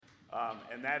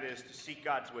and that is to seek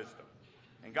God's wisdom.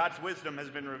 And God's wisdom has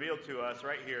been revealed to us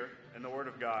right here in the Word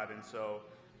of God, and so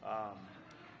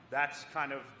that's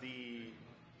kind of the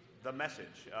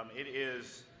message. It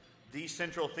is the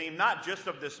central theme, not just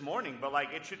of this morning, but like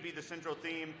it should be the central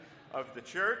theme of the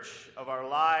church, of our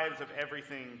lives, of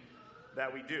everything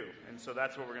that we do. And so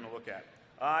that's what we're going to look at.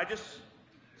 I just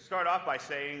start off by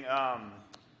saying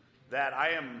that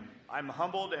I'm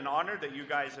humbled and honored that you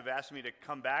guys have asked me to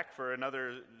come back for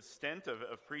another stint of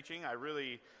preaching. I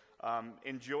really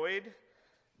enjoyed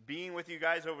being with you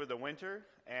guys over the winter,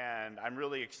 and I'm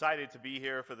really excited to be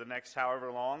here for the next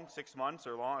however long, 6 months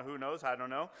or long, who knows, I don't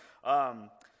know.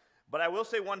 But I will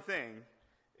say one thing,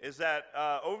 is that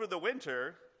over the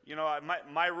winter, you know,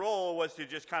 my role was to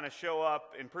just kind of show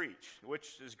up and preach,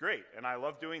 which is great, and I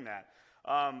love doing that.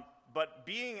 But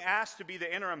being asked to be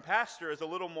the interim pastor is a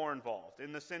little more involved,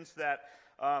 in the sense that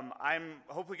I'm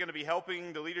hopefully going to be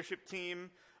helping the leadership team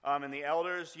and the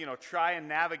elders, you know, try and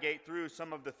navigate through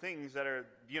some of the things that are,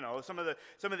 you know, some of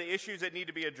the issues that need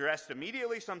to be addressed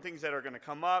immediately, some things that are going to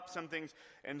come up, some things,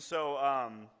 and so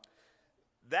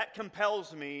that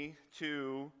compels me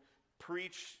to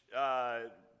preach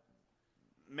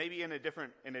maybe in a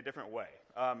different way.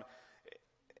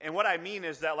 And what I mean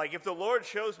is that, like, if the Lord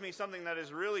shows me something that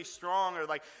is really strong, or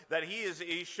like that He's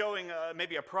showing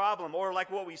maybe a problem, or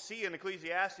like what we see in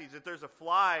Ecclesiastes, that there's a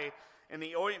fly in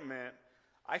the ointment,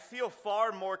 I feel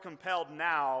far more compelled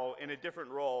now in a different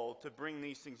role to bring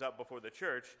these things up before the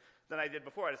church than I did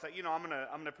before. I just like, you know, I'm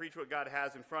gonna preach what God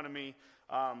has in front of me,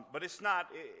 but it's not.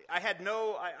 I had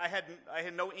no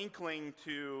inkling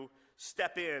to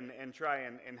step in and try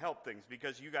and help things,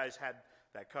 because you guys had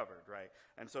that covered, right?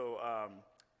 And so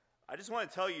I just want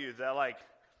to tell you that, like,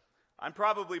 I'm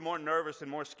probably more nervous and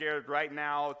more scared right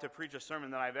now to preach a sermon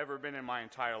than I've ever been in my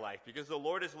entire life, because the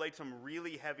Lord has laid some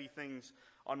really heavy things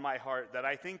on my heart that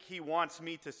I think He wants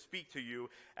me to speak to you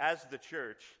as the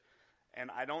church,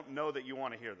 and I don't know that you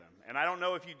want to hear them. And I don't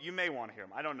know if you may want to hear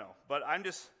them. I don't know. But I'm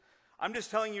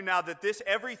just telling you now that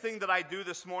everything that I do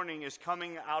this morning is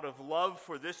coming out of love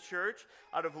for this church,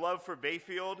 out of love for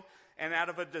Bayfield, and out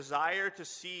of a desire to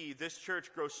see this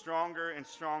church grow stronger and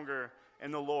stronger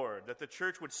in the Lord, that the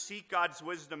church would seek God's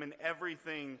wisdom in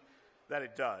everything that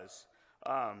it does.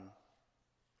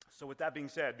 So with that being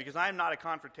said, because I am not a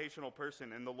confrontational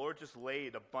person, and the Lord just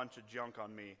laid a bunch of junk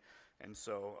on me, and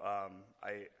so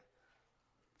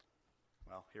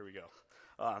here we go.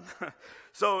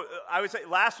 So I would say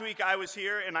last week I was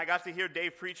here, and I got to hear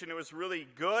Dave preach, and it was really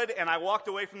good, and I walked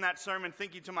away from that sermon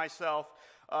thinking to myself,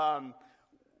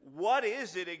 what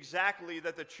is it exactly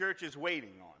that the church is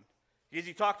waiting on? Because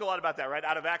he talked a lot about that, right?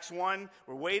 Out of Acts 1,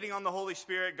 we're waiting on the Holy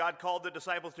Spirit. God called the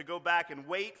disciples to go back and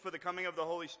wait for the coming of the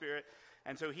Holy Spirit.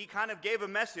 And so he kind of gave a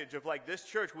message of, like, this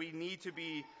church, we need to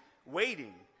be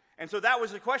waiting. And so that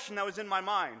was a question that was in my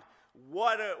mind.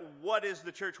 What is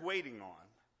the church waiting on?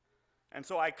 And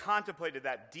so I contemplated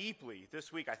that deeply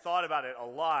this week. I thought about it a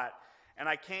lot, and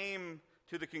I came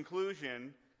to the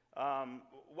conclusion,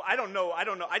 I don't know.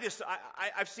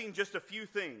 I've seen just a few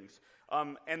things.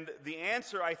 And the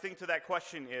answer, I think, to that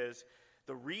question is,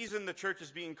 the reason the church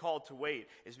is being called to wait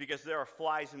is because there are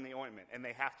flies in the ointment, and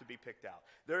they have to be picked out.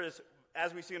 There is,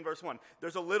 as we see in verse 1,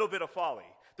 there's a little bit of folly.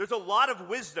 There's a lot of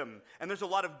wisdom, and there's a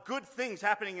lot of good things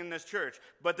happening in this church,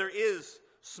 but there is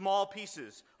small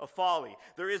pieces of folly.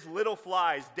 There is little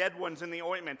flies, dead ones in the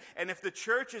ointment. And if the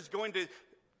church is going to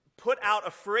put out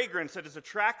a fragrance that is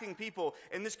attracting people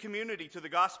in this community to the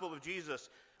gospel of Jesus,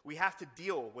 we have to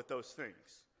deal with those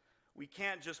things. We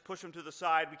can't just push them to the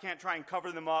side. We can't try and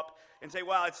cover them up and say,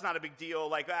 well, it's not a big deal.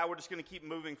 Like, we're just going to keep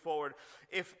moving forward.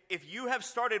 If you have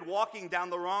started walking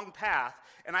down the wrong path,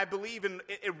 and I believe in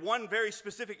one very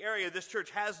specific area this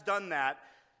church has done that,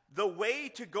 the way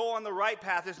to go on the right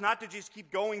path is not to just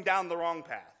keep going down the wrong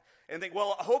path and think,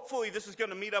 well, hopefully this is going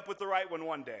to meet up with the right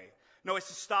one day. No, it's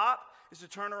to stop, it's to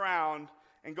turn around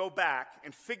and go back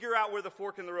and figure out where the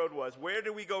fork in the road was. Where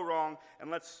did we go wrong?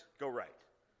 And let's go right.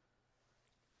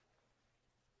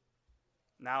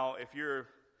 Now, if you're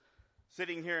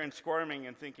sitting here and squirming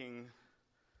and thinking,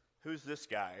 who's this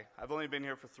guy? I've only been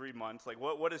here for 3 months. Like,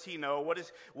 what does he know?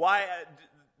 Why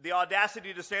the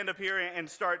audacity to stand up here and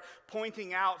start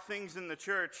pointing out things in the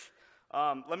church?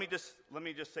 Let me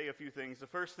just say a few things. The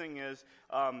first thing is,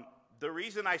 the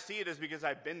reason I see it is because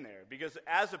I've been there. Because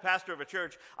as a pastor of a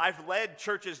church, I've led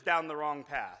churches down the wrong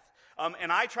path.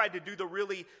 And I tried to do the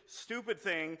really stupid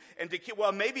thing and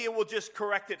maybe it will just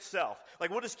correct itself. Like,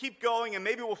 we'll just keep going and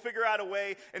maybe we'll figure out a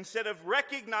way, instead of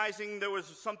recognizing there was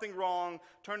something wrong,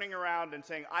 turning around and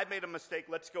saying, I made a mistake,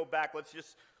 let's go back, let's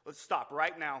stop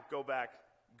right now, go back,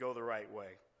 go the right way.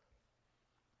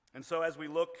 And so as we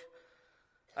look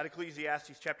At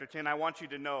Ecclesiastes chapter 10, I want you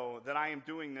to know that I am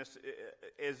doing this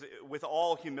is with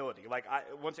all humility. Like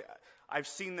I've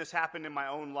seen this happen in my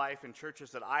own life in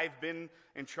churches that I've been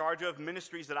in charge of,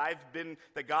 ministries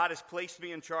that God has placed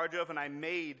me in charge of, and I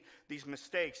made these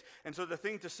mistakes. And so the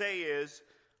thing to say is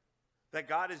that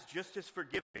God is just as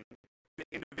forgiving to the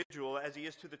individual as he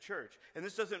is to the church. And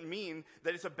this doesn't mean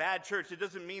that it's a bad church. It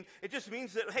just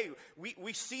means that, hey,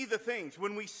 we see the things.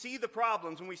 When we see the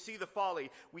problems, when we see the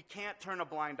folly, we can't turn a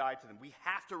blind eye to them. We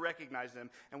have to recognize them,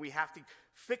 and we have to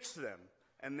fix them,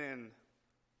 and then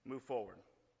move forward.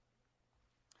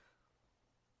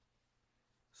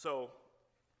 So,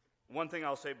 one thing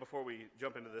I'll say before we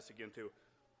jump into this again, too.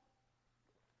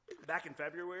 Back in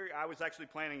February, I was actually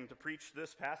planning to preach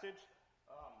this passage.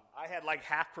 I had like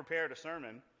half prepared a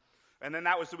sermon, and then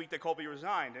that was the week that Colby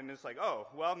resigned, and it's like, oh,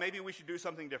 well, maybe we should do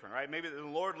something different, right? Maybe the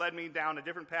Lord led me down a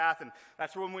different path, and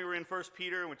that's when we were in 1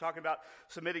 Peter, and we're talking about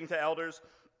submitting to elders.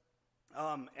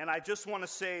 And I just want to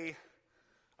say,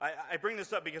 I bring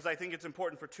this up because I think it's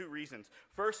important for two reasons.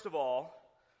 First of all,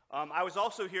 I was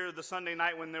also here the Sunday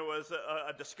night when there was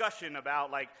a discussion about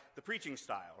like the preaching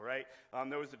style, right?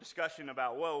 There was a discussion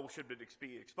about, well, should it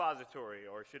be expository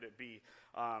or should it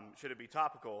be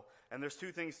topical? And there's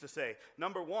two things to say.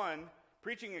 Number one,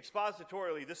 preaching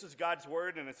expositorily, this is God's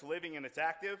word and it's living and it's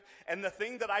active. And the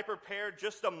thing that I prepared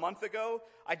just a month ago,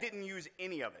 I didn't use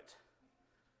any of it.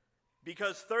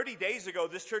 Because 30 days ago,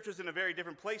 this church was in a very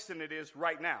different place than it is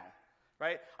right now.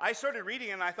 Right? I started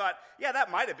reading and I thought, yeah, that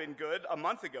might have been good a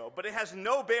month ago, but it has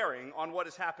no bearing on what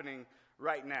is happening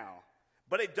right now.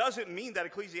 But it doesn't mean that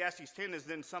Ecclesiastes 10 is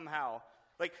then somehow,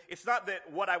 like, it's not that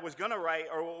what I was going to write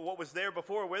or what was there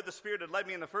before, where the Spirit had led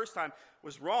me in the first time,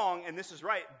 was wrong and this is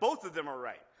right. Both of them are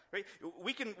right. Right?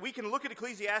 We can look at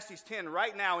Ecclesiastes 10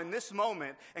 right now in this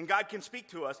moment, and God can speak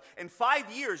to us. In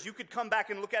 5 years, you could come back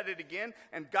and look at it again,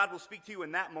 and God will speak to you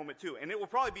in that moment too. And it will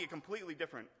probably be a completely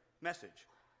different message.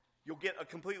 You'll get a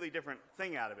completely different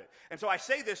thing out of it. And so I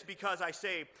say this because I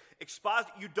say,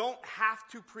 you don't have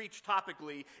to preach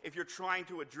topically if you're trying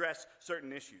to address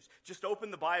certain issues. Just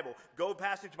open the Bible, go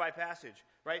passage by passage,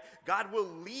 right? God will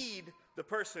lead the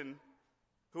person,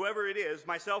 whoever it is,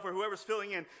 myself or whoever's filling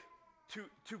in,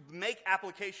 to make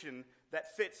application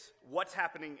that fits what's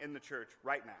happening in the church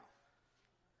right now.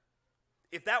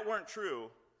 If that weren't true,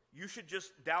 you should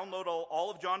just download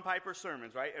all of John Piper's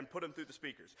sermons, right, and put them through the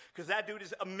speakers. Because that dude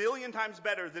is a million times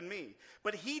better than me.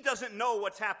 But he doesn't know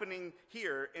what's happening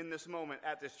here in this moment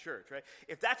at this church, right?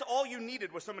 If that's all you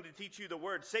needed was someone to teach you the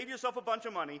word, save yourself a bunch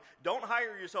of money. Don't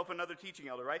hire yourself another teaching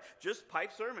elder, right? Just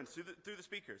pipe sermons through the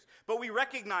speakers. But we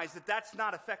recognize that that's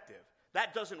not effective.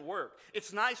 That doesn't work.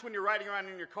 It's nice when you're riding around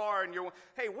in your car and you're,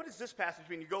 hey, what does this passage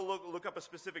mean? You go look up a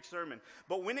specific sermon.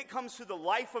 But when it comes to the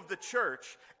life of the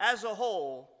church as a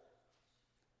whole,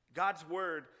 God's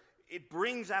word, it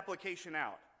brings application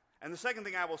out. And the second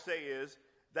thing I will say is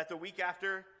that the week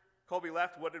after Colby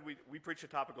left, what did we preached a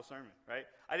topical sermon, right?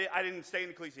 I didn't stay in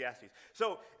Ecclesiastes.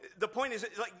 So the point is,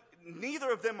 like,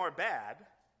 neither of them are bad.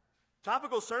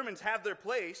 Topical sermons have their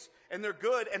place, and they're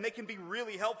good, and they can be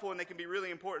really helpful, and they can be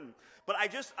really important. But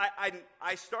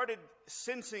I started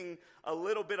sensing a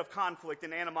little bit of conflict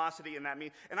and animosity in that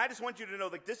meeting. And I just want you to know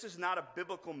that this is not a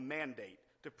biblical mandate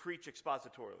to preach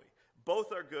expositorily.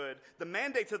 Both are good. The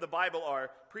mandates of the Bible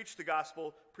are preach the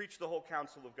gospel, preach the whole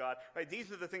counsel of God. Right?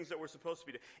 These are the things that we're supposed to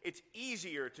be doing. It's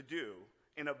easier to do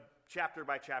in a chapter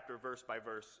by chapter, verse by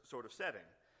verse sort of setting.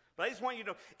 But I just want you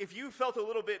to know, if you felt a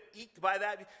little bit eked by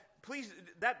that, please,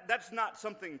 that's not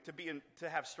something to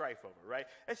have strife over, right?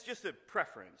 It's just a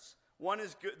preference. One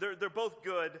is good. They're both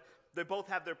good. They both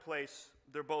have their place.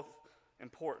 They're both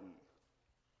important.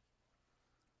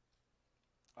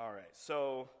 All right,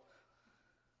 so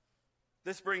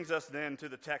this brings us then to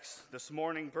the text this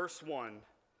morning, verse 1.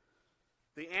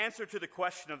 The answer to the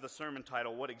question of the sermon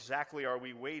title, what exactly are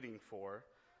we waiting for,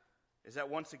 is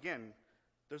that once again,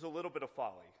 there's a little bit of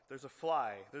folly. There's a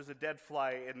fly. There's a dead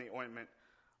fly in the ointment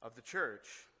of the church.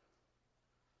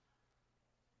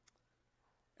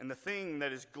 And the thing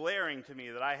that is glaring to me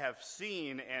that I have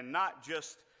seen and not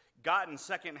just gotten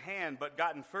secondhand, but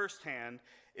gotten firsthand,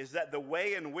 is that the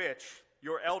way in which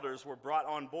your elders were brought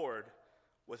on board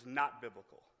was not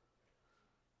biblical.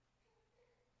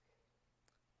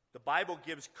 The Bible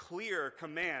gives clear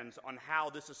commands on how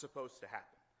this is supposed to happen.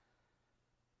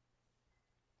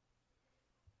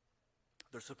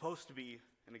 There's supposed to be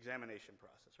an examination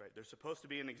process, right? There's supposed to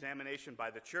be an examination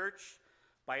by the church,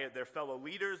 by their fellow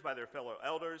leaders, by their fellow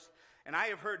elders. And I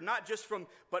have heard not just from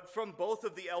both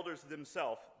of the elders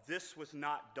themselves, this was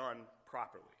not done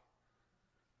properly.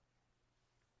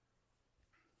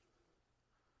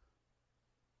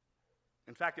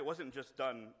 In fact, it wasn't just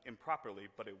done improperly,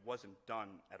 but it wasn't done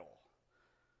at all.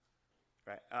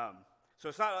 Right? So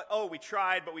it's not like, oh, we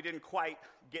tried, but we didn't quite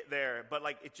get there. But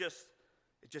like it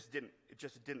just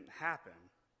didn't happen.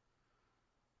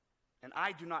 And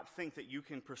I do not think that you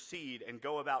can proceed and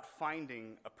go about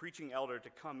finding a preaching elder to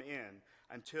come in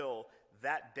until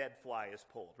that dead fly is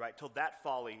pulled, right? Till that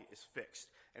folly is fixed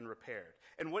and repaired.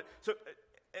 And what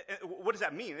does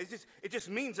that mean? It just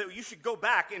means that you should go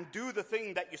back and do the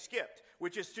thing that you skipped,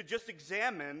 which is to just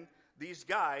examine these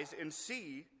guys and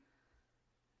see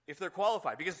if they're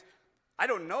qualified. Because I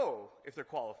don't know if they're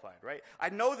qualified, right? I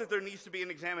know that there needs to be an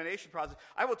examination process.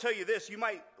 I will tell you this, you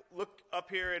might look up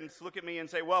here and look at me and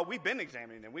say, well, we've been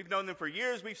examining them. We've known them for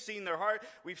years. We've seen their heart.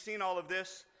 We've seen all of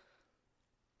this.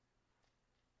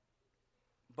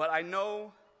 But I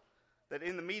know that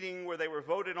in the meeting where they were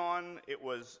voted on, it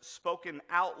was spoken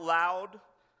out loud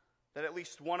that at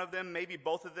least one of them, maybe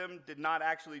both of them, did not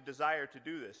actually desire to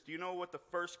do this. Do you know what the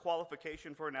first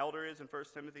qualification for an elder is in 1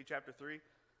 Timothy chapter 3?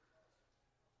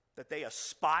 That they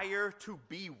aspire to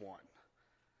be one.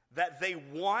 That they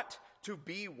want to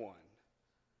be one.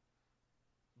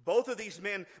 Both of these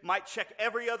men might check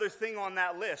every other thing on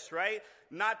that list, right?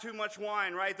 Not too much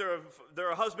wine, right?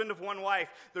 They're a husband of one wife.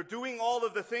 They're doing all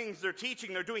of the things. They're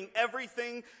teaching. They're doing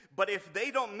everything. But if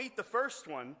they don't meet the first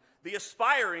one, the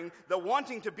aspiring, the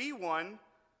wanting to be one,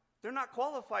 they're not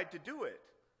qualified to do it.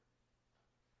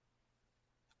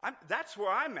 That's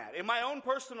where I'm at in my own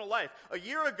personal life. A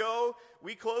year ago,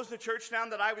 we closed the church down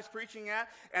that I was preaching at,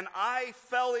 and I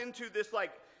fell into this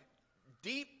like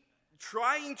deep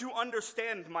trying to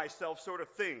understand myself sort of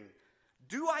thing.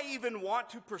 Do I even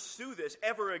want to pursue this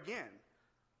ever again?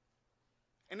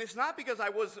 And it's not because I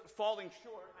was falling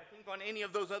short, I think, on any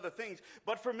of those other things.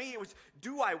 But for me, it was,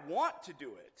 do I want to do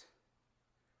it?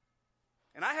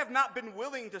 And I have not been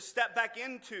willing to step back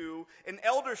into an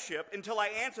eldership until I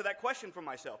answer that question for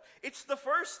myself. It's the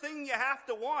first thing you have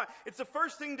to want. It's the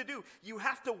first thing to do. You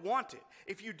have to want it.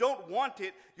 If you don't want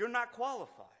it, you're not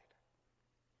qualified.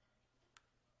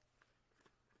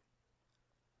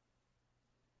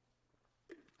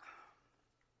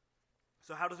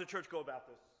 So how does the church go about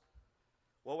this?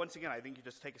 Well, once again, I think you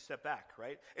just take a step back,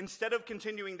 right? Instead of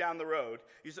continuing down the road,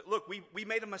 you say, look, we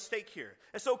made a mistake here.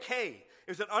 It's okay. It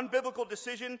was an unbiblical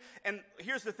decision. And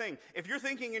here's the thing. If you're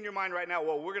thinking in your mind right now,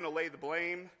 well, we're going to lay the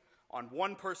blame on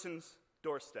one person's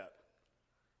doorstep.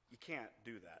 You can't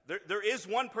do that. There is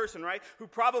one person, right, who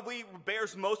probably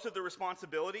bears most of the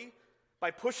responsibility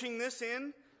by pushing this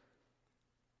in.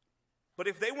 But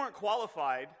if they weren't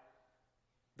qualified,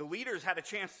 the leaders had a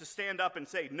chance to stand up and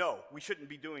say, no, we shouldn't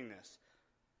be doing this.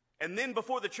 And then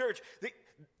before the church,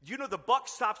 the buck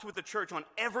stops with the church on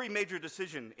every major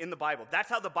decision in the Bible. That's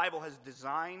how the Bible has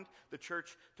designed the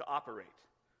church to operate.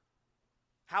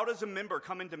 How does a member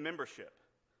come into membership?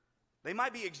 They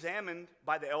might be examined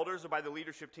by the elders or by the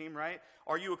leadership team, right?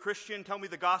 Are you a Christian? Tell me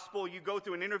the gospel. You go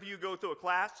through an interview, you go through a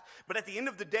class. But at the end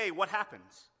of the day, what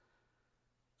happens?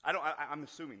 I'm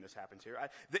assuming this happens here.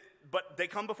 But they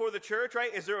come before the church,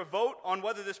 right? Is there a vote on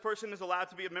whether this person is allowed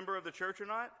to be a member of the church or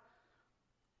not?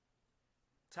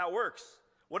 That's how it works.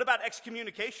 What about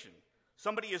excommunication?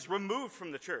 Somebody is removed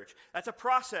from the church. That's a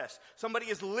process. Somebody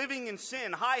is living in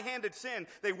sin, high-handed sin.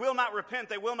 They will not repent.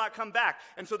 They will not come back.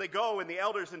 And so they go, and the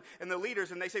elders and the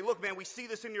leaders, and they say, look, man, we see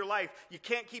this in your life. You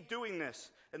can't keep doing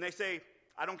this. And they say,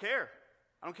 I don't care.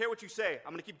 I don't care what you say.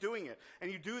 I'm going to keep doing it.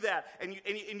 And you do that, and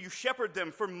you shepherd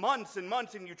them for months and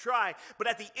months, and you try. But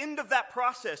at the end of that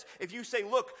process, if you say,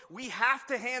 look, we have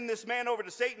to hand this man over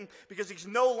to Satan because he's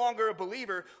no longer a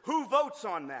believer, who votes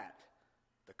on that?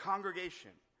 The congregation.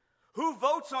 Who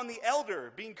votes on the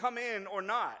elder being come in or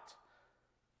not?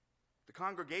 The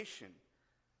congregation.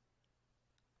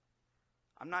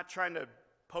 I'm not trying to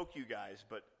poke you guys,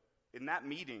 but in that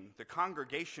meeting, the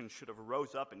congregation should have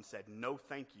rose up and said, no,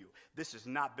 thank you. This is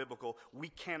not biblical. We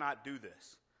cannot do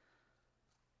this.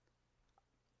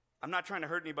 I'm not trying to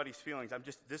hurt anybody's feelings.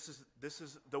 This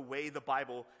is the way the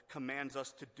Bible commands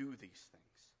us to do these things.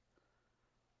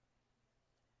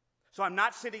 So I'm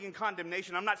not sitting in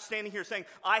condemnation. I'm not standing here saying,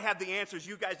 I have the answers.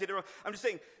 You guys did it wrong. I'm just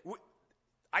saying,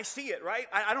 I see it, right?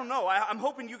 I don't know. I'm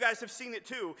hoping you guys have seen it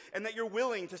too, and that you're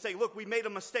willing to say, look, we made a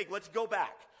mistake. Let's go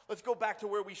back. Let's go back to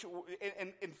where we should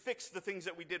and fix the things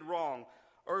that we did wrong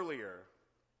earlier.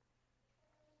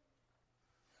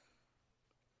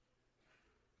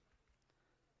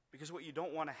 Because what you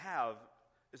don't want to have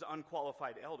is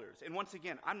unqualified elders. And once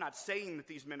again, I'm not saying that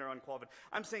these men are unqualified.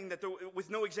 I'm saying that with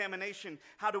no examination,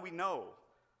 how do we know?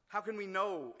 How can we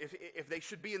know if they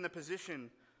should be in the position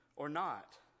or not?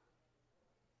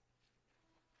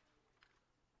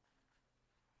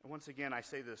 And once again, I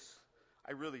say this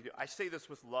I really do. I say this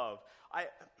with love. I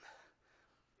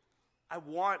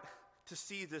want to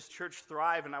see this church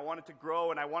thrive, and I want it to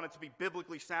grow, and I want it to be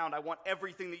biblically sound. I want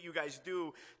everything that you guys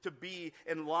do to be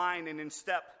in line and in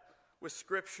step with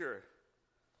Scripture.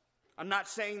 I'm not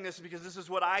saying this because this is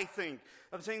what I think.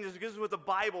 I'm saying this because this is what the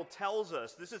Bible tells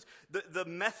us. This is the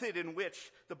method in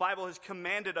which the Bible has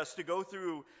commanded us to go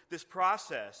through this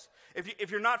process.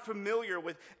 If you're not familiar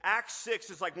with Acts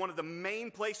 6, is like one of the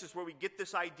main places where we get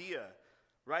this idea.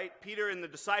 Right? Peter and the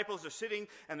disciples are sitting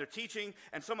and they're teaching,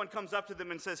 and someone comes up to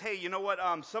them and says, hey, you know what?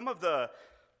 Some of the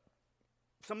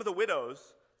widows,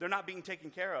 they're not being taken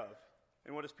care of.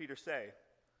 And what does Peter say?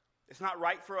 It's not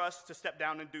right for us to step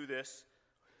down and do this.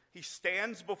 He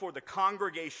stands before the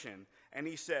congregation and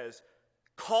he says,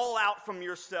 call out from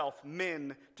yourself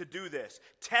men to do this.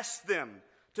 Test them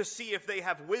to see if they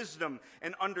have wisdom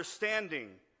and understanding.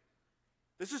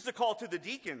 This is the call to the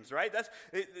deacons, right? That's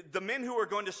the men who are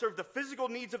going to serve the physical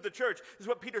needs of the church. This is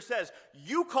what Peter says.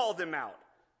 You call them out.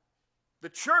 The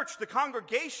church, the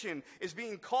congregation, is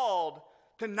being called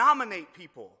to nominate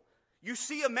people. You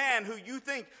see a man who you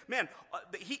think, man,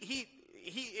 he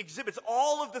exhibits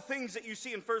all of the things that you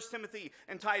see in 1 Timothy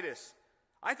and Titus.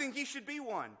 I think he should be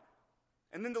one.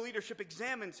 And then the leadership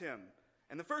examines him.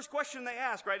 And the first question they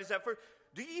ask, right, is that first,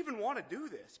 do you even want to do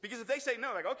this? Because if they say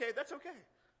no, like, okay, that's okay.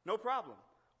 No problem.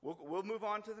 We'll move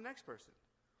on to the next person.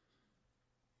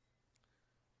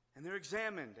 And they're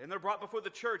examined, and they're brought before the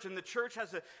church, and the church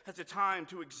has a time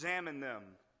to examine them.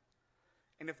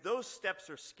 And if those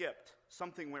steps are skipped,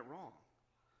 something went wrong.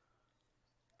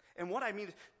 And what I mean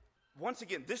is, once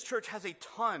again, this church has a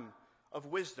ton of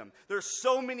wisdom. There are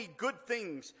so many good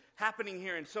things happening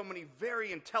here, and so many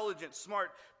very intelligent,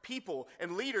 smart people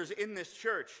and leaders in this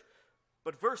church.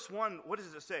 But verse 1, what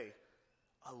does it say?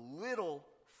 A little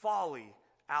folly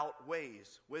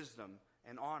outweighs wisdom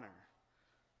and honor.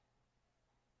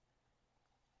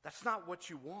 That's not what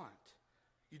you want.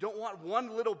 You don't want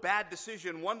one little bad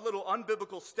decision, one little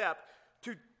unbiblical step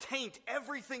to taint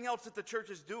everything else that the church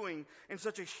is doing in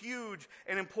such a huge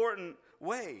and important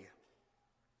way.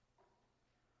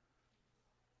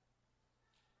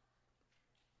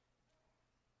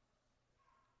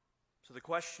 So the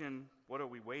question, what are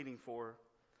we waiting for?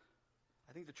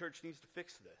 I think the church needs to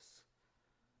fix this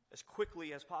as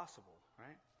quickly as possible,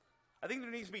 right? I think there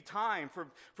needs to be time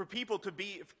for people to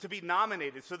be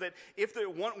nominated, so that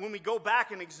when we go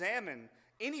back and examine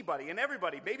anybody and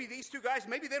everybody, maybe these two guys,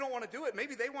 maybe they don't want to do it,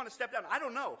 maybe they want to step down. I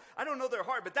don't know their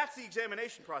heart, but that's the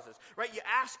examination process, right? You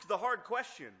ask the hard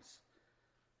questions.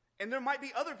 And there might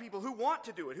be other people who want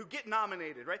to do it, who get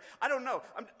nominated, right? I don't know.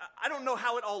 I don't know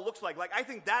how it all looks like. Like, I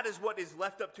think that is what is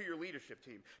left up to your leadership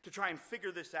team, to try and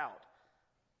figure this out.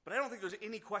 But I don't think there's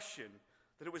any question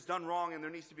that it was done wrong and there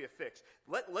needs to be a fix.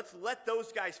 Let's let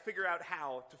those guys figure out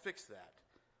how to fix that.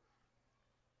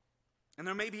 And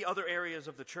there may be other areas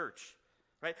of the church,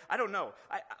 right? I don't know.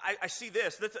 I see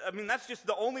this. That's just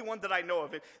the only one that I know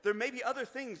of. There may be other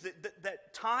things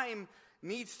that time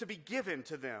needs to be given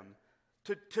to them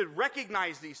to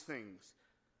recognize these things.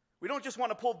 We don't just want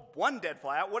to pull one dead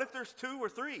fly out. What if there's two or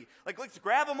three? Like, let's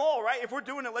grab them all, right? If we're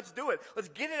doing it, let's do it. Let's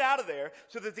get it out of there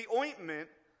so that the ointment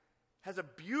has a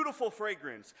beautiful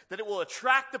fragrance, that it will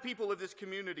attract the people of this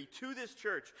community to this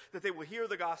church, that they will hear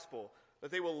the gospel,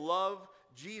 that they will love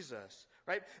Jesus,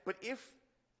 right? But if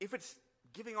it's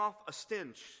giving off a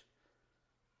stench,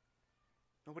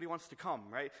 nobody wants to come,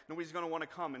 right? Nobody's going to want to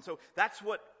come. And so that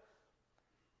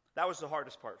was the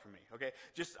hardest part for me, okay?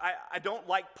 I don't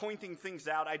like pointing things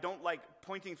out. I don't like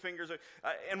pointing fingers.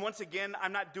 And once again,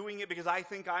 I'm not doing it because I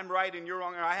think I'm right and you're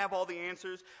wrong, or I have all the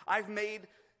answers. I've made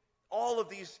all of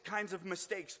these kinds of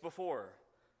mistakes before.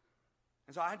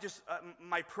 And so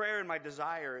my prayer and my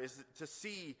desire is to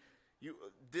see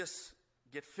this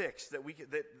get fixed,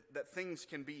 that things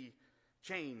can be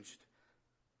changed.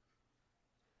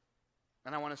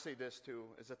 And I want to say this too,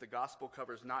 is that the gospel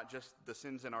covers not just the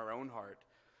sins in our own heart,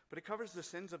 but it covers the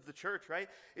sins of the church, right?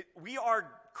 We are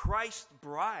Christ's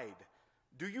bride.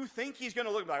 Do you think he's going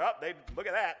to look like, look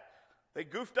at that. They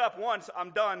goofed up once,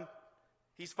 I'm done.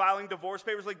 He's filing divorce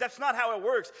papers. Like, that's not how it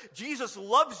works. Jesus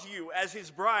loves you as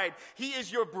his bride. He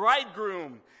is your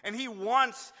bridegroom, and he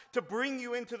wants to bring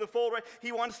you into the fold, right?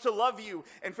 He wants to love you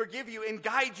and forgive you and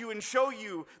guide you and show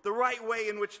you the right way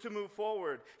in which to move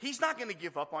forward. He's not going to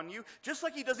give up on you. Just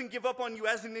like he doesn't give up on you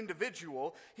as an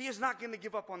individual, he is not going to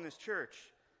give up on this church.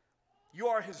 You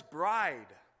are his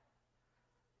bride.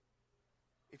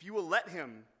 If you will let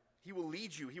him, he will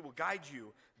lead you. He will guide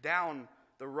you down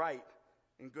the right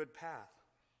and good path.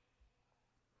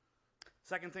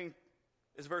 Second thing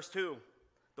is verse 2.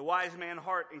 The wise man's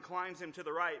heart inclines him to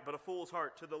the right, but a fool's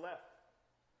heart to the left.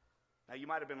 Now, you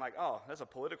might have been like, oh, that's a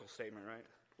political statement, right?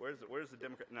 Where's the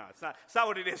Democrat? No, it's not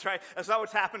what it is, right? That's not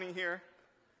what's happening here.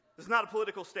 It's not a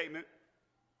political statement.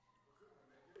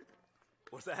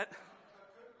 What's that?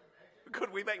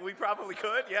 Could we make? We probably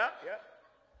could, yeah.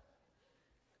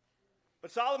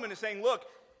 But Solomon is saying, look,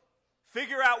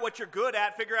 figure out what you're good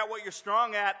at, figure out what you're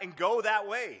strong at, and go that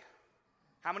way.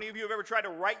 How many of you have ever tried to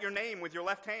write your name with your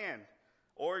left hand?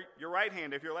 Or your right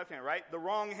hand if you're left hand, right? The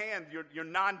wrong hand, your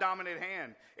non-dominant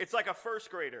hand. It's like a first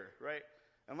grader, right?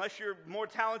 Unless you're more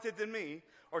talented than me,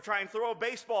 or try and throw a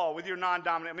baseball with your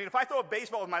non-dominant. I mean, if I throw a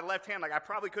baseball with my left hand, like I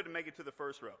probably couldn't make it to the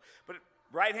first row. But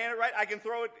right-handed, right? I can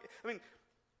throw it. I mean,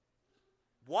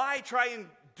 why try and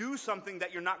do something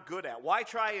that you're not good at? Why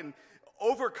try and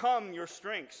overcome your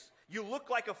strengths? You look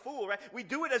like a fool, right? We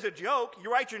do it as a joke.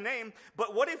 You write your name.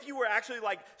 But what if you were actually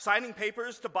like signing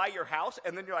papers to buy your house,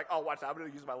 and then you're like, oh, watch that. I'm going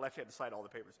to use my left hand to sign all the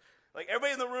papers. Like,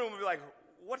 everybody in the room would be like,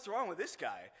 what's wrong with this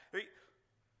guy? I mean,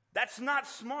 that's not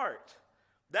smart.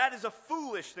 That is a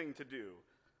foolish thing to do.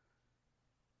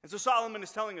 And so Solomon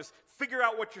is telling us, figure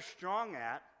out what you're strong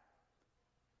at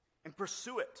and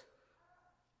pursue it.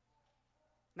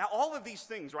 Now, all of these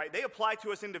things, right, they apply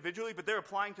to us individually, but they're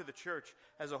applying to the church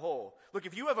as a whole. Look,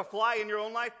 if you have a fly in your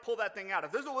own life, pull that thing out.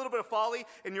 If there's a little bit of folly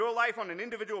in your life on an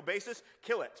individual basis,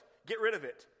 kill it. Get rid of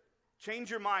it. Change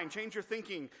your mind, change your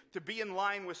thinking to be in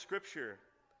line with Scripture.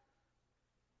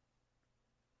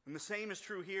 And the same is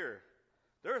true here.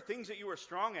 There are things that you are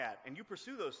strong at, and you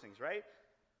pursue those things, right?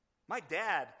 My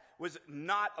dad was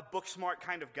not a book-smart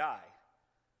kind of guy.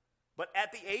 But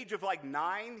at the age of like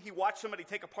 9, he watched somebody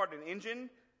take apart an engine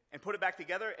and put it back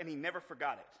together, and he never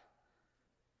forgot it.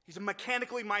 He's a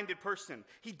mechanically minded person.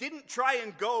 He didn't try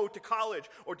and go to college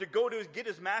or to go to get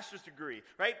his master's degree,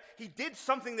 right? He did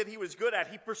something that he was good at.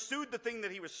 He pursued the thing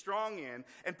that he was strong in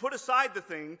and put aside the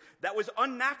thing that was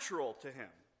unnatural to him.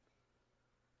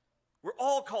 We're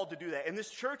all called to do that, and this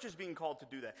church is being called to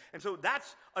do that. And so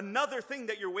that's another thing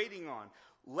that you're waiting on.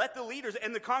 Let the leaders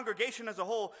and the congregation as a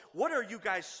whole, what are you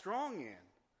guys strong in?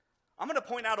 I'm going to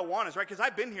point out Awanas, right? Because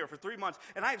I've been here for 3 months,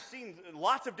 and I've seen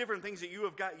lots of different things that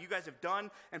you guys have done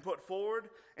and put forward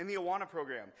in the Awana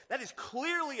program. That is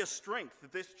clearly a strength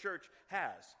that this church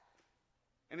has.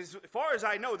 And as far as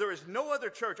I know, there is no other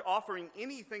church offering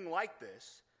anything like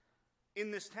this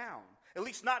in this town. At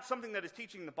least not something that is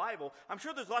teaching the Bible. I'm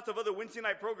sure there's lots of other Wednesday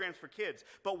night programs for kids,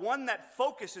 but one that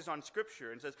focuses on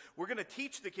Scripture and says, we're going to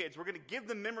teach the kids, we're going to give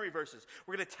them memory verses,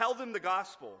 we're going to tell them the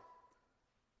gospel.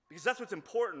 Because that's what's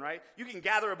important, right? You can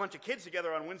gather a bunch of kids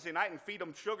together on Wednesday night and feed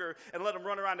them sugar and let them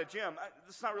run around a gym.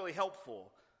 That's not really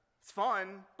helpful. It's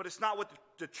fun, but it's not what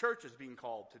the church is being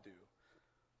called to do.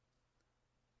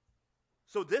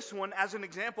 So this one, as an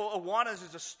example, Awanas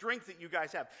is a strength that you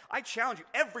guys have. I challenge you,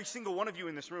 every single one of you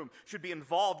in this room should be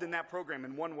involved in that program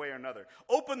in one way or another.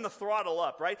 Open the throttle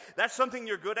up, right? That's something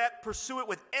you're good at. Pursue it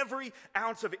with every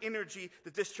ounce of energy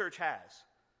that this church has.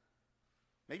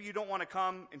 Maybe you don't want to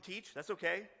come and teach. That's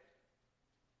okay.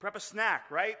 Prep a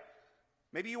snack, right?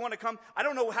 Maybe you want to come. I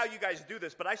don't know how you guys do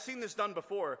this, but I've seen this done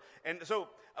before. And so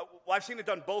I've seen it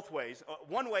done both ways.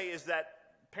 One way is that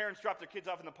parents drop their kids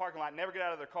off in the parking lot, never get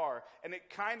out of their car, and it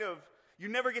kind of, you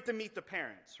never get to meet the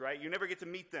parents, right? You never get to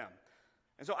meet them.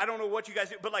 And so I don't know what you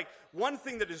guys do, but like one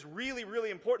thing that is really,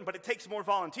 really important, but it takes more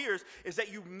volunteers, is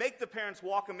that you make the parents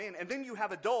walk them in, and then you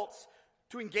have adults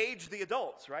to engage the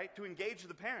adults, right? To engage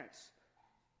the parents.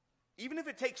 Even if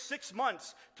it takes 6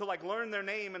 months to like learn their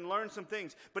name and learn some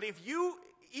things, but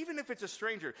even if it's a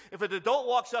stranger, if an adult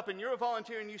walks up and you're a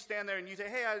volunteer and you stand there and you say,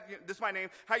 hey, this is my name,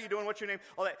 how you doing, what's your name,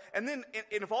 all that, and then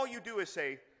and if all you do is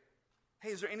say, hey,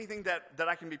 is there anything that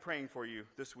I can be praying for you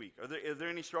this week? Are there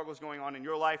any struggles going on in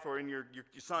your life or in your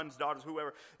sons, daughters,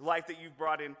 whoever, life that you've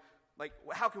brought in? Like,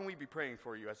 how can we be praying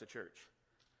for you as a church?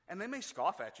 And they may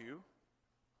scoff at you.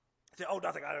 Say, oh,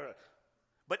 nothing, I don't know.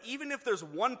 But even if there's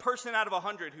one person out of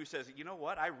 100 who says, you know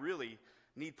what, I really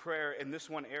need prayer in this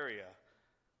one area,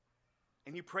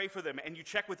 and you pray for them, and you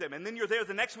check with them, and then you're there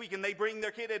the next week, and they bring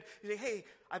their kid in, you say, hey,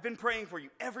 I've been praying for you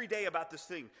every day about this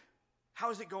thing. How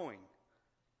is it going?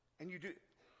 And you do.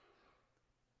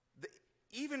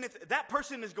 Even if that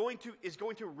person is going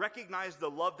to recognize the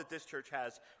love that this church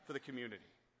has for the community.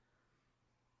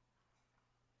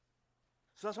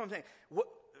 So that's what I'm saying.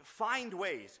 Find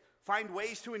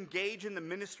ways to engage in the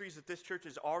ministries that this church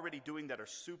is already doing that are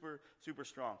super, super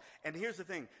strong. And here's the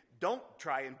thing. Don't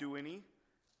try and do any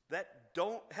that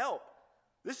don't help.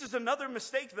 This is another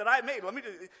mistake that I made.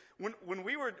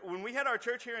 When we had our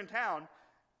church here in town,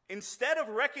 instead of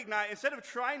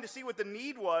trying to see what the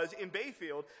need was in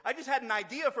Bayfield, I just had an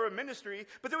idea for a ministry,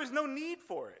 but there was no need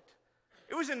for it.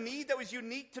 It was a need that was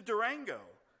unique to Durango.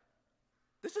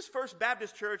 This is First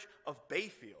Baptist Church of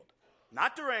Bayfield.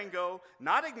 Not Durango,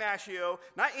 not Ignacio,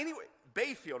 not anywhere.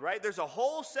 Bayfield, right? There's a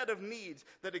whole set of needs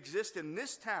that exist in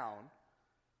this town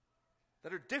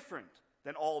that are different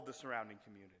than all of the surrounding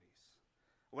communities.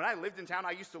 When I lived in town,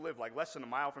 I used to live like less than a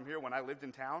mile from here when I lived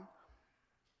in town.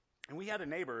 And we had a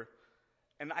neighbor,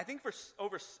 and I think for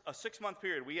over a 6-month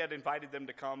period, we had invited them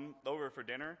to come over for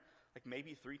dinner, like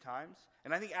maybe 3 times.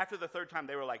 And I think after the 3rd time,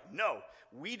 they were like, no,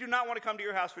 we do not want to come to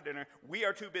your house for dinner. We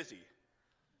are too busy.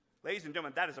 Ladies and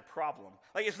gentlemen, that is a problem.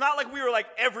 Like, it's not like we were like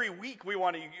every week we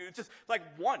want to, it's just like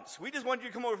once. We just wanted you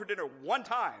to come over for dinner one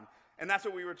time, and that's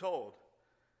what we were told.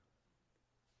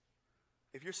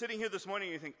 If you're sitting here this morning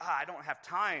and you think, I don't have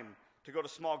time to go to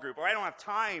small group, or I don't have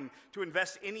time to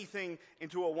invest anything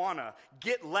into Awana,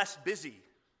 get less busy.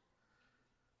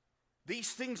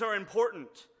 These things are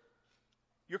important.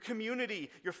 Your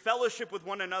community, your fellowship with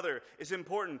one another is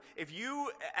important. If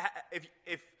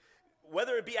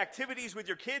whether it be activities with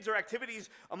your kids or activities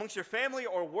amongst your family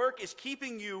or work is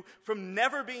keeping you from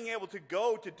never being able to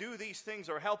go to do these things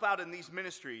or help out in these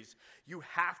ministries, you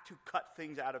have to cut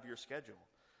things out of your schedule.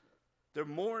 They're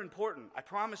more important, I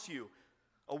promise you.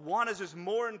 Awanas is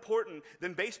more important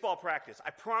than baseball practice. I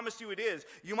promise you it is.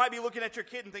 You might be looking at your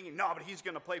kid and thinking, no, but he's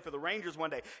going to play for the Rangers one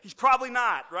day. He's probably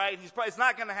not, right? It's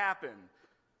not going to happen.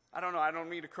 I don't know. I don't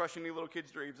mean to crush any little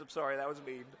kids' dreams. I'm sorry, that was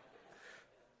mean.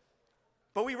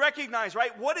 But we recognize,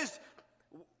 right,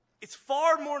 it's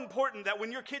far more important that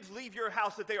when your kids leave your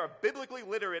house that they are biblically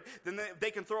literate than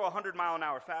they can throw a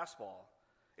 100-mile-an-hour fastball.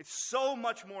 It's so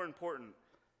much more important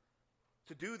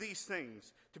to do these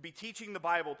things, to be teaching the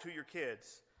Bible to your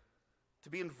kids, to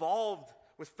be involved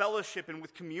with fellowship and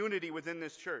with community within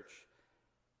this church.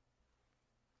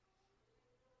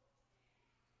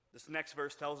 This next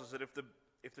verse tells us that if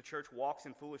the church walks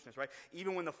in foolishness, right?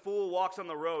 Even when the fool walks on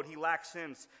the road, he lacks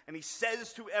sense, and he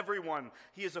says to everyone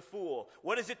he is a fool.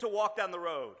 What is it to walk down the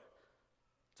road?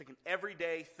 It's like an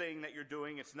everyday thing that you're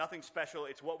doing. It's nothing special.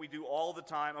 It's what we do all the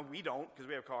time. And we don't because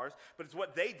we have cars, but it's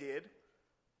what they did.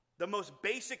 The most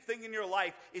basic thing in your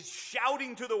life is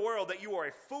shouting to the world that you are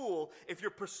a fool if you're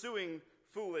pursuing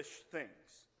foolish things.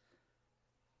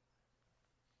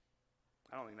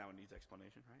 I don't think that one needs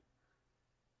explanation, right?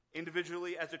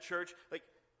 Individually, as a church, like,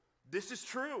 this is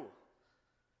true.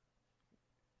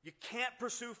 You can't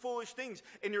pursue foolish things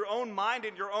in your own mind,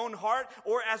 in your own heart,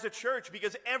 or as a church,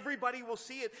 because everybody will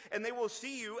see it, and they will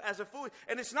see you as a fool.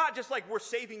 And it's not just like we're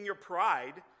saving your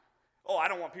pride. Oh, I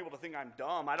don't want people to think I'm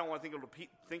dumb. I don't want people to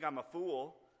think I'm a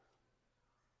fool.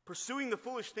 Pursuing the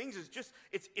foolish things is just,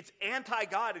 it's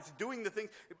anti-God. It's doing the things,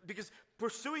 because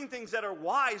pursuing things that are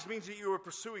wise means that you are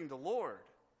pursuing the Lord.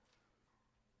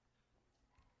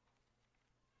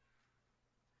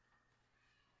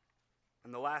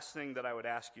 And the last thing that I would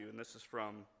ask you, and this is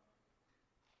from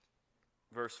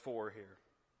verse 4 here,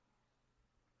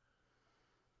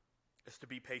 is to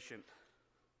be patient.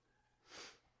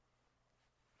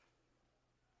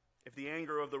 If the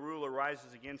anger of the ruler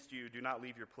rises against you, do not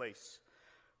leave your place,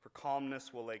 for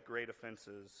calmness will lay great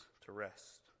offenses to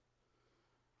rest.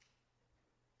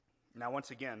 Now,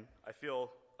 once again, I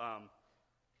feel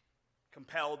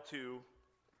compelled to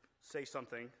say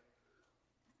something.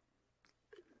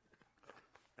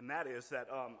 And that is that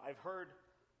I've heard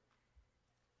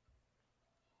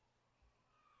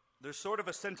there's sort of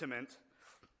a sentiment,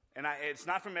 and it's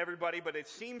not from everybody, but it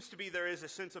seems to be there is a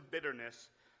sense of bitterness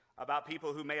about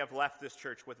people who may have left this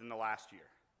church within the last year.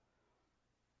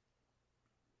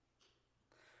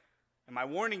 And my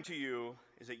warning to you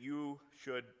is that you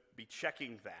should be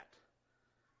checking that.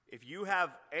 If you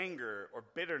have anger or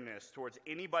bitterness towards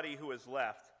anybody who has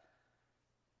left,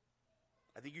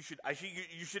 I think you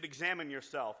should examine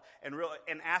yourself and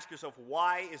ask yourself,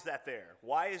 why is that there?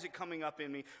 Why is it coming up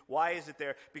in me? Why is it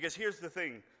there? Because here's the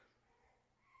thing.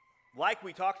 Like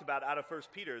we talked about out of 1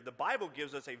 Peter, the Bible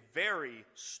gives us a very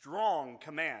strong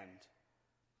command.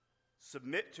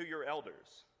 Submit to your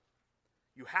elders.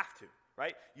 You have to,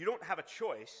 right? You don't have a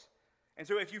choice. And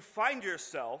so if you find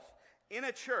yourself in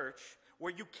a church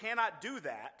where you cannot do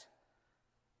that,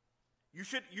 you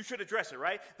should address it,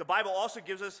 right? The Bible also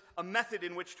gives us a method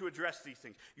in which to address these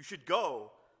things. You should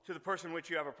go to the person which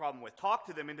you have a problem with. Talk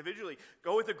to them individually.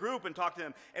 Go with a group and talk to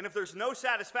them. And if there's no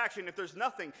satisfaction, if there's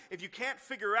nothing, if you can't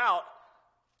figure out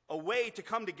a way to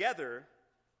come together,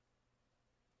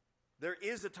 there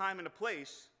is a time and a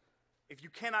place. If you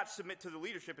cannot submit to the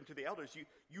leadership and to the elders,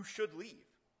 you should leave.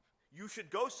 You should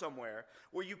go somewhere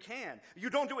where you can. You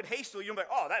don't do it hastily. You don't be like,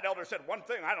 oh, that elder said one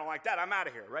thing. I don't like that. I'm out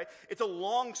of here, right? It's a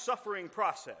long-suffering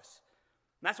process.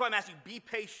 And that's why I'm asking, be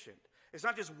patient. It's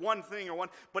not just one thing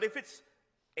but if it's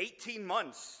 18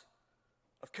 months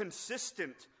of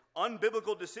consistent,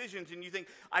 unbiblical decisions, and you think,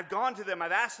 I've gone to them,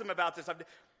 I've asked them about this.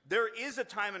 There is a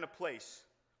time and a place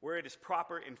where it is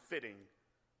proper and fitting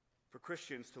for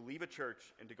Christians to leave a church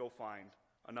and to go find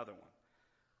another one.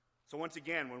 So once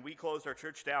again, when we closed our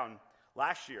church down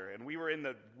last year, and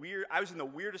I was in the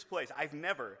weirdest place.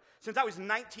 Since I was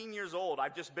 19 years old,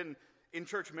 I've just been in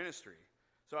church ministry.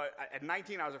 So at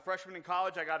 19, I was a freshman in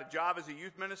college. I got a job as a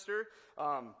youth minister.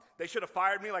 They should have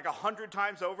fired me like 100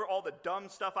 times over, all the dumb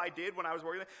stuff I did when I was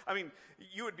working there. I mean,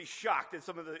 you would be shocked at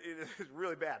some of it's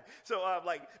really bad. So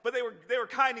but they were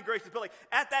kind and gracious. But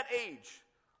at that age,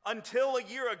 until a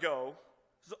year ago,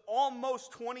 this is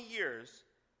almost 20 years,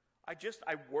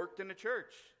 I worked in a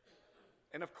church.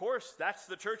 And of course, that's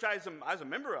the church I was a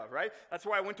member of, right? That's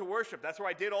where I went to worship. That's where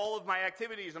I did all of my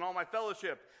activities and all my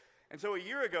fellowship. And so a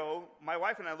year ago, my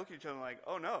wife and I looked at each other like,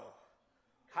 oh no,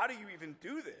 how do you even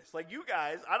do this? Like, you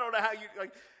guys, I don't know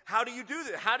how do you do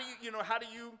this? How do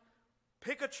you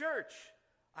pick a church?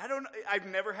 I've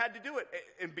never had to do it.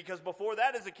 And because before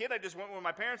that, as a kid, I just went where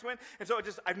my parents went. And so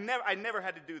I never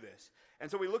had to do this. And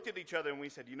so we looked at each other and we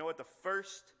said, you know what, the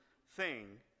first thing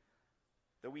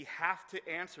that we have to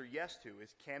answer yes to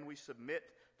is, can we submit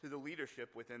to the leadership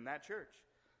within that church?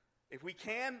 If we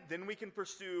can, then we can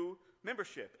pursue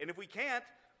membership. And if we can't,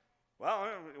 well,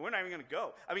 we're not even going to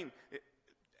go. I mean,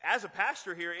 as a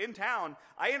pastor here in town,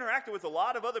 I interacted with a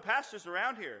lot of other pastors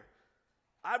around here.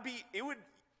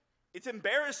 It's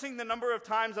embarrassing the number of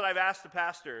times that I've asked a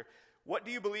pastor, what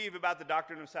do you believe about the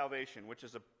doctrine of salvation? Which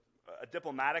is a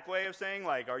diplomatic way of saying,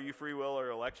 like, are you free will or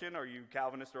election? Are you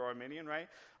Calvinist or Arminian, right?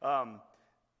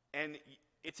 And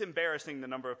it's embarrassing the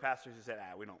number of pastors who said,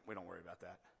 we don't worry about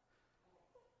that.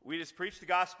 We just preach the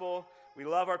gospel. We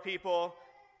love our people.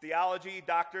 Theology,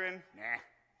 doctrine, nah.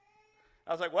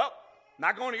 I was like, well,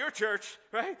 not going to your church,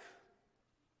 right?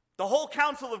 The whole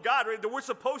counsel of God, right, that we're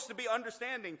supposed to be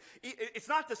understanding. It's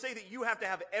not to say that you have to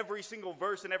have every single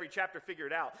verse and every chapter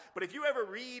figured out. But if you ever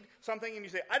read something and you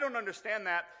say, I don't understand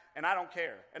that, and I don't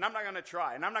care, and I'm not going to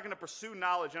try, and I'm not going to pursue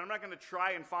knowledge, and I'm not going to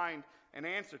try and find an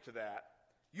answer to that,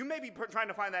 you may be trying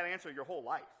to find that answer your whole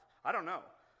life. I don't know.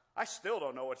 I still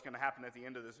don't know what's going to happen at the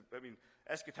end of this. I mean,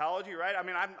 eschatology, right? I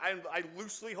mean, I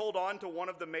loosely hold on to one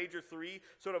of the major three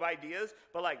sort of ideas,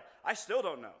 but I still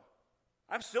don't know.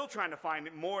 I'm still trying to find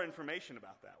more information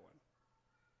about that one.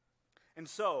 And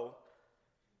so,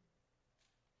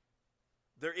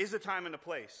 there is a time and a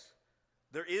place.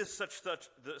 There is such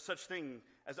thing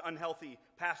as unhealthy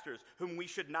pastors whom we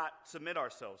should not submit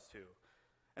ourselves to.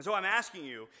 And so I'm asking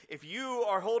you, if you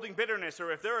are holding bitterness,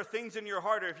 or if there are things in your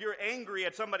heart, or if you're angry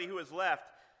at somebody who has left,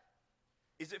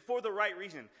 is it for the right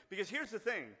reason? Because here's the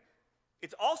thing.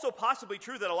 It's also possibly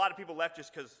true that a lot of people left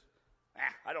just because,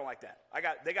 I don't like that.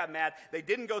 They got mad. They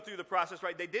didn't go through the process,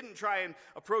 right? They didn't try and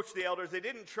approach the elders. They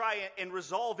didn't try and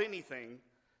resolve anything.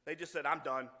 They just said, I'm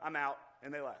done. I'm out.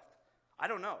 And they left. I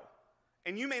don't know.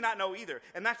 And you may not know either.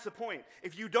 And that's the point.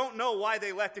 If you don't know why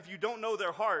they left, if you don't know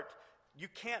their heart, you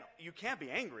can't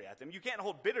be angry at them. You can't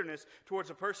hold bitterness towards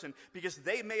a person because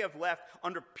they may have left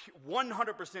under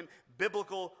 100%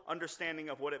 biblical understanding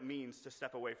of what it means to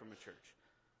step away from a church.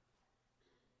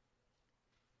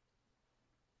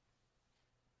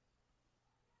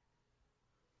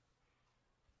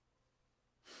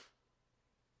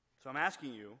 So I'm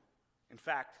asking you, in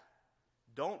fact,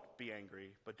 don't be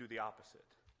angry, but do the opposite.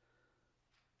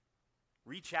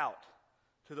 Reach out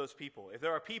to those people. If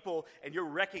there are people and you're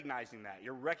recognizing that,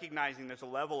 you're recognizing there's a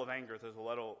level of anger, there's a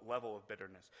level of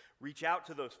bitterness, reach out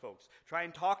to those folks. Try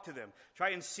and talk to them. Try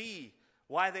and see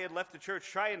why they had left the church.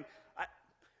 Try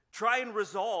and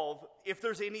resolve if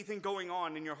there's anything going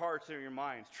on in your hearts or your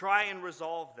minds. Try and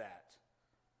resolve that.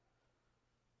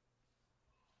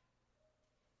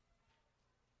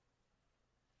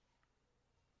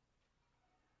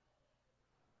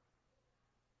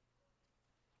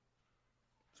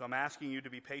 So I'm asking you to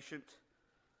be patient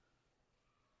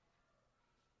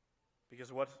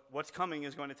because what's coming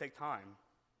is going to take time.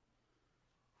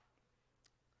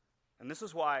 And this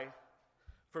is why,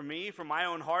 for me, for my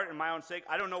own heart and my own sake,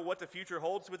 I don't know what the future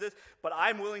holds with this, but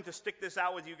I'm willing to stick this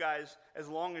out with you guys as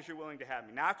long as you're willing to have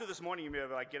me. Now, after this morning, you may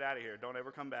be like, get out of here. Don't ever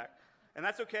come back. And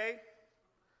that's okay.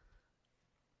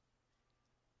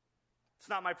 It's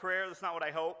not my prayer. That's not what I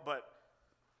hope, but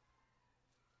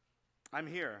I'm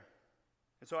here.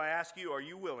 And so I ask you, are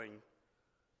you willing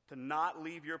to not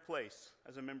leave your place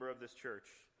as a member of this church?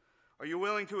 Are you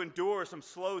willing to endure some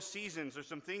slow seasons or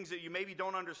some things that you maybe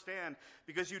don't understand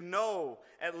because you know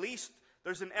at least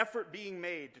there's an effort being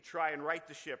made to try and right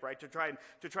the ship, right? To try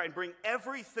and bring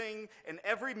everything and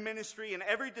every ministry and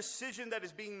every decision that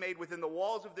is being made within the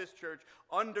walls of this church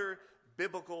under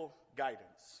biblical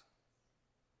guidance.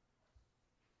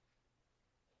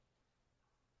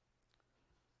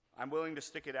 I'm willing to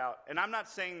stick it out. And I'm not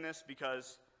saying this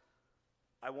because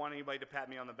I want anybody to pat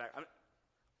me on the back.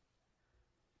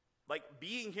 Like,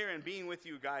 being here and being with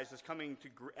you guys is coming to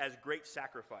as great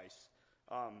sacrifice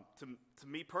to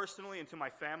me personally and to my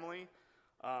family.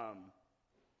 I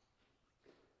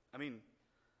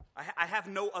have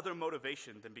no other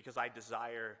motivation than because I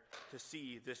desire to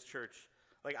see this church.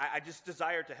 Like, I just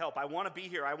desire to help. I want to be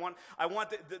here. I want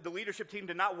the leadership team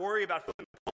to not worry about filling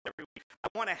the pulpit every week.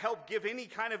 I want to help give any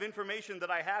kind of information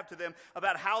that I have to them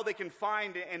about how they can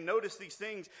find and notice these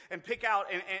things and pick out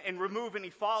and remove any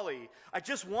folly. I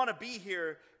just want to be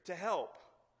here to help.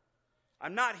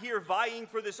 I'm not here vying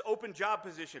for this open job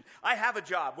position. I have a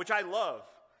job, which I love.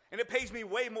 And it pays me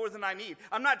way more than I need.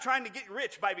 I'm not trying to get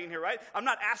rich by being here, right? I'm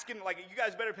not asking, like, you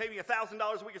guys better pay me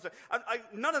 $1,000 a week or so.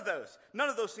 None of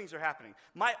those things are happening.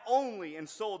 My only and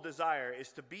sole desire is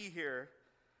to be here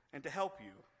and to help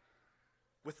you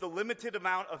with the limited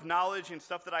amount of knowledge and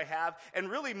stuff that I have. And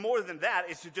really more than that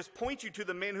is to just point you to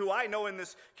the men who I know in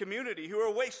this community who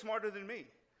are way smarter than me.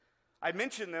 I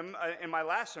mentioned them in my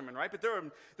last sermon, right? But there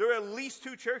are at least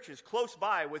 2 churches close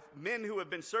by with men who have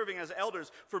been serving as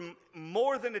elders for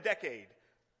more than a decade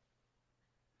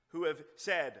who have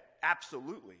said,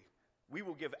 absolutely, we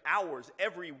will give hours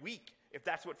every week if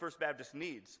that's what First Baptist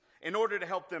needs in order to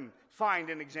help them find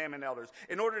and examine elders,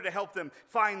 in order to help them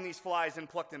find these flies and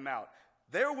pluck them out.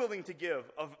 They're willing to give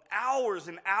of hours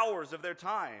and hours of their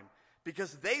time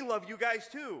because they love you guys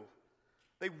too.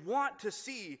 They want to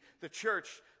see the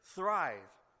church thrive.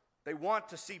 They want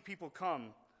to see people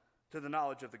come to the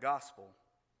knowledge of the gospel.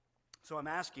 So I'm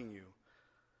asking you,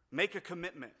 make a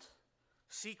commitment.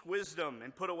 Seek wisdom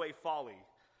and put away folly.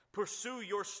 Pursue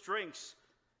your strengths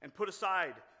and put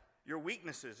aside your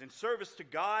weaknesses in service to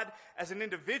God as an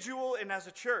individual and as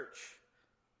a church.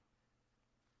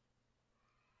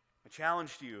 My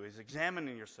challenge to you is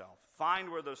examining yourself.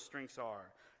 Find where those strengths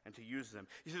are and to use them.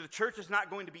 You see, the church is not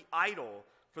going to be idle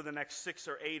for the next 6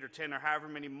 or 8 or 10 or however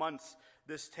many months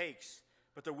this takes,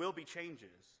 but there will be changes.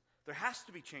 There has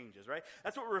to be changes, right?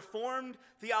 That's what Reformed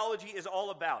theology is all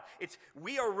about.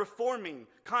 We are reforming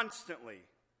constantly.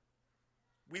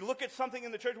 We look at something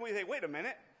in the church and we say, wait a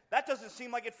minute, that doesn't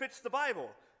seem like it fits the Bible.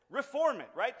 Reform it,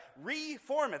 right?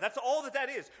 Reform it. That's all that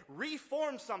is.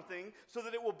 Reform something so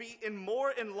that it will be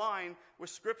more in line with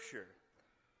Scripture.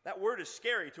 That word is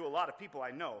scary to a lot of people,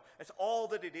 I know. That's all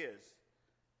that it is.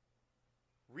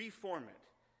 Reform it.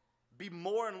 Be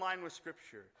more in line with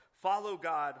Scripture. Follow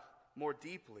God more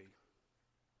deeply.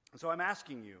 And so I'm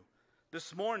asking you,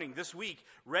 this morning, this week,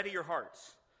 ready your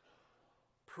hearts.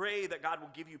 Pray that God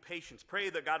will give you patience. Pray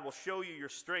that God will show you your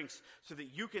strengths so that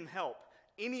you can help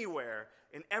anywhere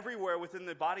and everywhere within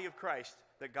the body of Christ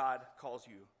that God calls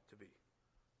you to be.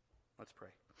 Let's pray.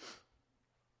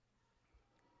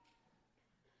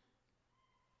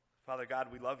 Father God,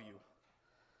 we love you.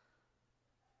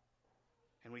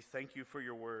 And we thank you for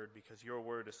your word because your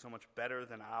word is so much better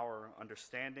than our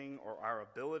understanding or our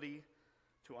ability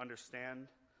to understand.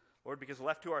 Lord, because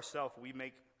left to ourselves, we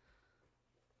make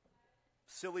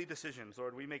silly decisions.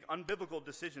 Lord, we make unbiblical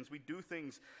decisions. We do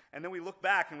things, and then we look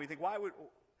back and we think,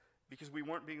 because we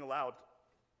weren't being allowed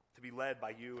to be led by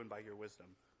you and by your wisdom.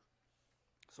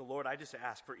 So, Lord, I just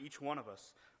ask for each one of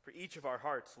us, for each of our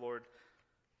hearts, Lord,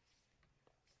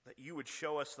 that you would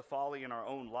show us the folly in our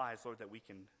own lives, Lord, that we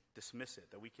can dismiss it,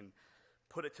 that we can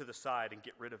put it to the side and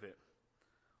get rid of it.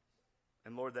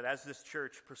 And Lord, that as this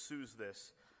church pursues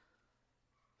this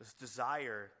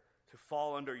desire to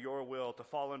fall under your will, to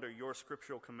fall under your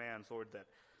scriptural commands, Lord, that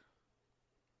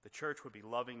the church would be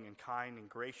loving and kind and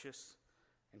gracious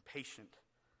and patient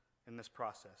in this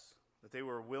process, that they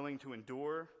were willing to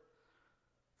endure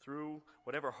through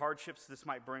whatever hardships this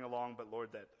might bring along, but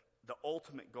Lord, that the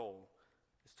ultimate goal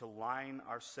is to line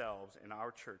ourselves and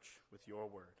our church with your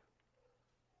word.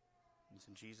 It's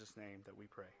in Jesus' name that we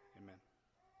pray. Amen.